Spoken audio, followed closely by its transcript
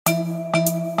Good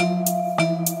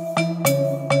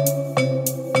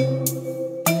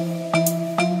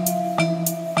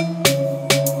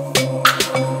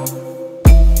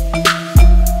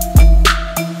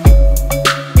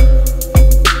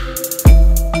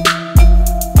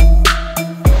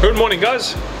morning,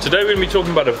 guys. Today we're going to be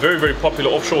talking about a very popular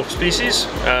offshore species,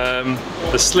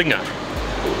 the Slinger.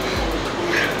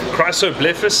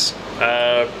 Chrysoblephus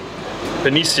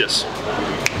pernicius.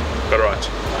 Got it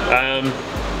right.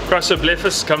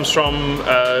 Chrysoblephus comes from,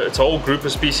 it's a whole group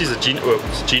of species, it's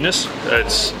genus.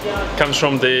 It comes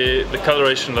from the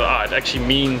coloration of the eye. It actually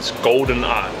means golden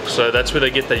eye. So that's where they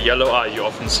get the yellow eye you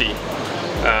often see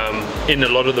in a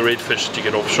lot of the redfish that you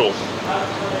get offshore.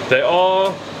 They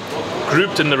are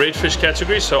grouped in the redfish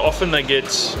category, so often they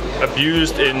get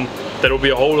abused in there will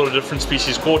be a whole lot of different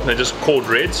species caught and they're just called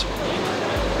reds.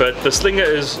 But the Slinger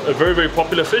is a very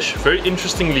popular fish, very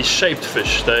interestingly shaped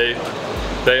fish.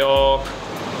 They are,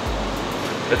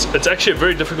 it's actually a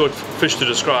very difficult fish to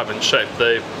describe in shape.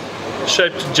 They're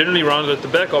shaped generally rounded at the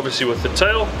back, obviously with the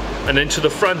tail, and then to the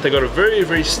front they got a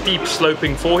very steep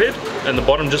sloping forehead, and the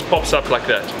bottom just pops up like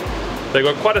that. They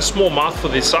got quite a small mouth for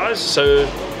their size, so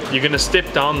you're going to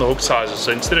step down the hook sizes.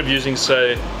 So instead of using,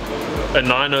 say, a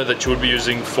 9.0 that you would be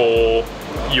using for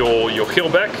your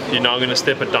keelback, you're now going to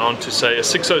step it down to, say, a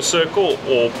 6.0 circle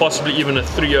or possibly even a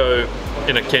 3.0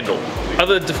 in a Kendall.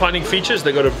 Other defining features,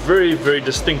 they got a very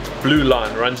distinct blue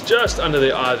line, runs just under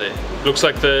the eye there. Looks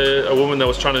like a woman that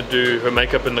was trying to do her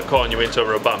makeup in the car and you went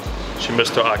over a bump. She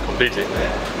missed her eye completely.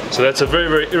 So that's a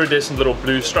very iridescent little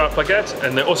blue stripe like that.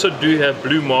 And they also do have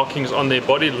blue markings on their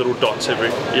body, little dots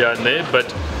every here and there,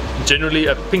 but generally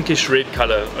a pinkish red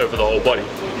color over the whole body.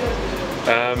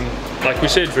 Like we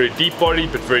said, very deep body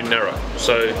but very narrow.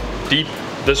 So deep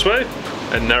this way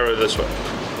and narrow this way.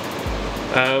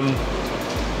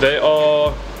 They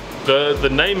are, the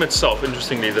name itself,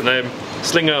 interestingly, the name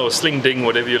Slinger or Sling Ding,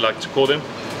 whatever you like to call them,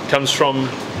 comes from,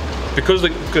 because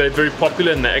they're very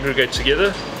popular and they aggregate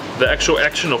together, the actual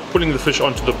action of pulling the fish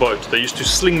onto the boat. They used to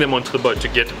sling them onto the boat to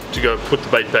go put the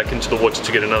bait back into the water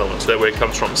to get another one. So that's where it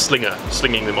comes from, Slinger,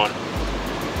 slinging them on.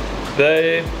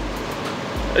 They,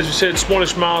 as we said,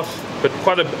 smallish mouth, but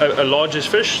quite a largish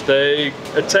fish. They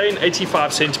attain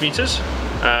 85 centimeters.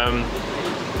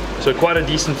 So quite a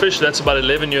decent fish. That's about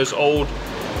 11 years old.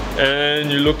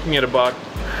 And you're looking at about,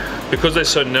 because they're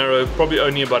so narrow, probably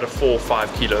only about a 4 or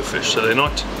 5 kilo fish. So they're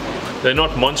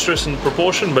not monstrous in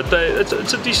proportion, but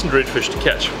it's a decent redfish to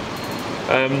catch.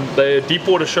 They're a deep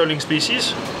water shoaling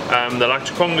species. They like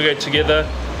to congregate together,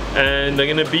 and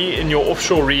they're going to be in your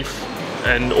offshore reef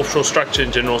and offshore structure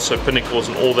in general, so pinnacles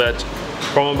and all that,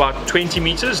 from about 20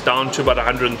 meters down to about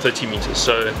 130 meters.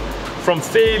 So from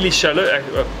fairly shallow,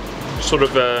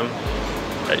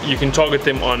 you can target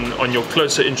them on your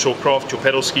closer inshore craft, your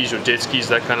pedal skis, your jet skis,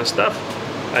 that kind of stuff,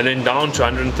 and then down to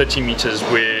 130 meters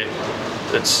where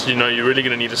it's, you're really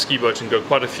going to need a ski boat and go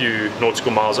quite a few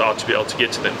nautical miles out to be able to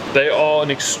get to them. They are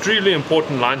an extremely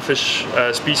important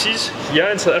lionfish species. Here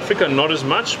in South Africa, not as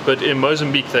much, but in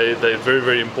Mozambique, they're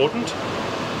very important.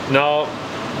 Now,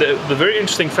 the very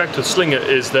interesting fact with Slinger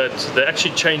is that they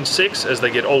actually change sex as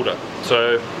they get older.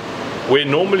 So, where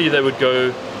normally they would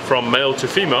go from male to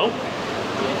female,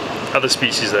 other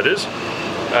species that is,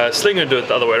 Slinger do it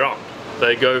the other way around.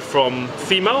 They go from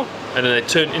female and then they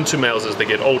turn into males as they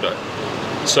get older.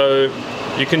 So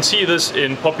you can see this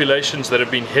in populations that have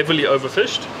been heavily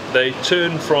overfished. They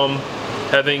turn from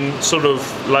having sort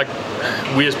of, like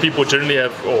we as people generally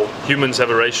have, or humans have,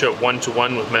 a ratio of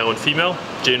 1:1 with male and female,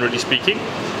 generally speaking.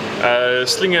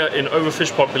 Slinger in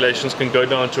overfished populations can go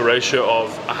down to a ratio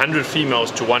of 100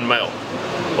 females to 1 male.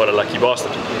 What a lucky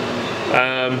bastard.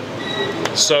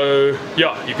 So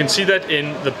yeah, you can see that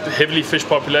in the heavily fished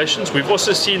populations. We've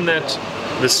also seen that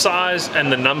the size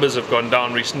and the numbers have gone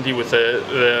down recently with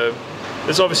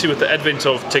it's obviously with the advent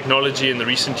of technology in the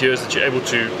recent years that you're able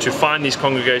to find these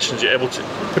congregations. You're able to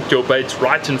put your baits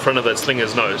right in front of that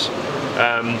slinger's nose,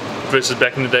 versus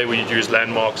back in the day where you'd use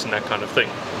landmarks and that kind of thing.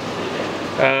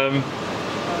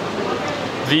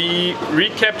 The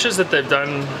recaptures that they've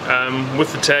done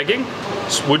with the tagging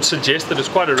would suggest that it's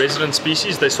quite a resident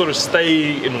species. They sort of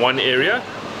stay in one area,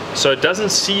 so it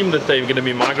doesn't seem that they're going to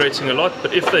be migrating a lot,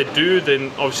 but if they do,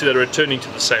 then obviously they're returning to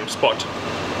the same spot.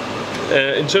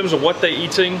 In terms of what they're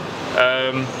eating,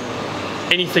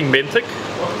 anything benthic,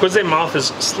 because their mouth is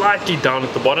slightly down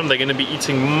at the bottom, they're going to be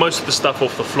eating most of the stuff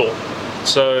off the floor.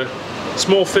 So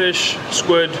small fish,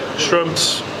 squid,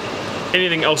 shrimps,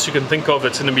 anything else you can think of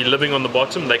that's going to be living on the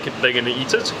bottom, they're going to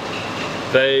eat it.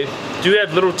 They do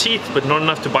have little teeth, but not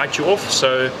enough to bite you off,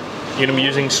 so you're going to be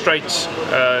using straight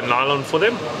nylon for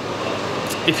them.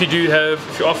 if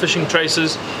you are fishing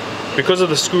traces, because of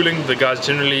the schooling, the guys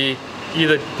generally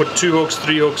either put 2 hooks,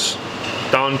 3 hooks,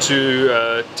 down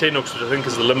to 10 hooks, which I think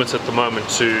is the limit at the moment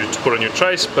to put on your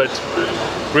trace. But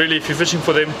really, if you're fishing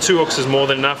for them, 2 hooks is more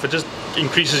than enough. It just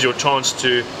increases your chance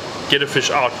to get a fish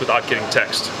out without getting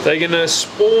taxed. They're going to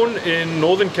spawn in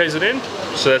northern KZN,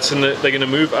 so they're going to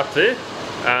move up there.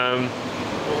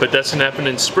 But that's going to happen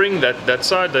in spring, that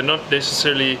side. They're not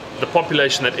necessarily, the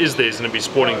population that is there is going to be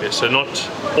spawning there. So not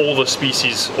all the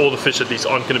species, all the fish at least,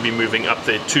 aren't going to be moving up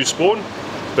there to spawn,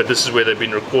 but this is where they've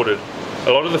been recorded.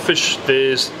 A lot of the fish,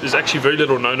 there's actually very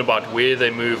little known about where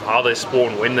they move, how they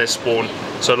spawn, when they spawn.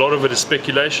 So a lot of it is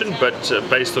speculation, but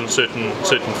based on certain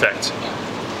facts.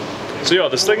 So yeah,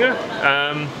 the Slinger,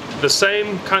 the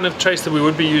same kind of trace that we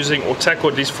would be using, or tackle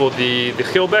at least for the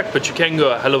keelback, but you can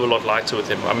go a hell of a lot lighter with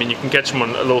him. I mean, you can catch him on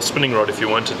a little spinning rod if you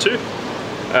wanted to.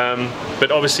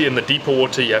 But obviously in the deeper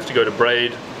water you have to go to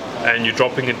braid, and you're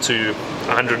dropping it to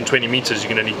 120 meters,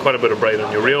 you're going to need quite a bit of braid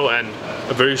on your reel and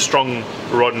a very strong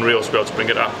rod and reel to be able to bring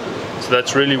it up. So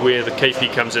that's really where the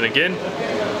KP comes in again.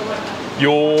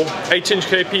 Your 8-inch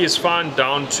KP is fine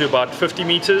down to about 50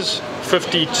 meters,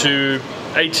 50 to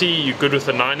 80, you're good with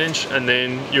a 9-inch, and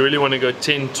then you really want to go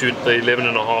 10 to the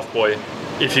 11.5 buoy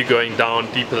if you're going down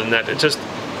deeper than that. It just,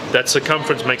 that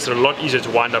circumference makes it a lot easier to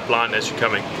wind up line as you're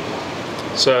coming.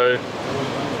 So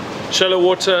shallow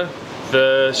water,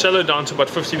 the shallow down to about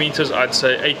 50 meters, I'd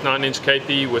say 8-9-inch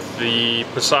KP with the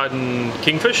Poseidon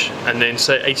Kingfish, and then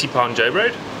say 80-pound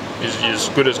J-braid is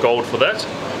good as gold for that.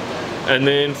 And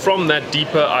then from that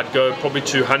deeper, I'd go probably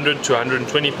to 100 to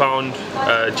 120 pound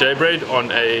J-braid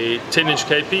on a 10-inch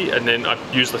KP, and then I'd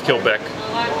use the keelback,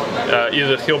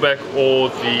 either the keelback or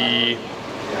the,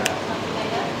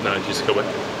 no, I'd use the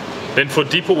keelback. Then for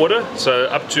deeper water, so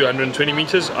up to 120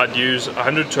 meters, I'd use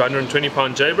 100 to 120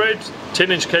 pound J-braid,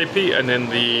 10-inch KP, and then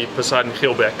the Poseidon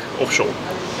keelback offshore.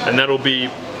 And that'll be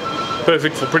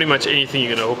perfect for pretty much anything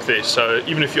you're going to hook there. So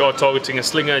even if you are targeting a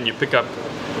slinger and you pick up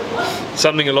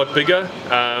something a lot bigger,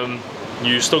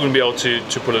 you're still going to be able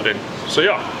to put it in. So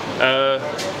yeah,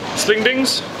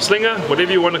 slingdings, slinger,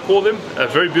 whatever you want to call them, a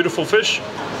very beautiful fish,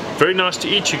 very nice to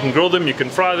eat. You can grill them, you can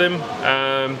fry them,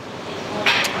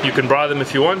 you can braai them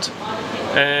if you want.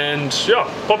 And yeah,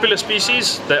 popular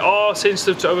species. They are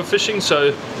sensitive to overfishing,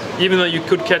 so even though you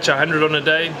could catch 100 on a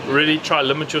day, really try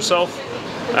limit yourself.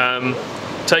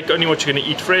 Take only what you're going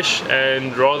to eat fresh,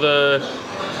 and rather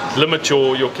limit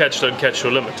your catch, don't catch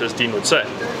your limit, as Dean would say.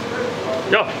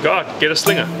 Yeah, go out, get a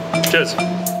slinger. Cheers.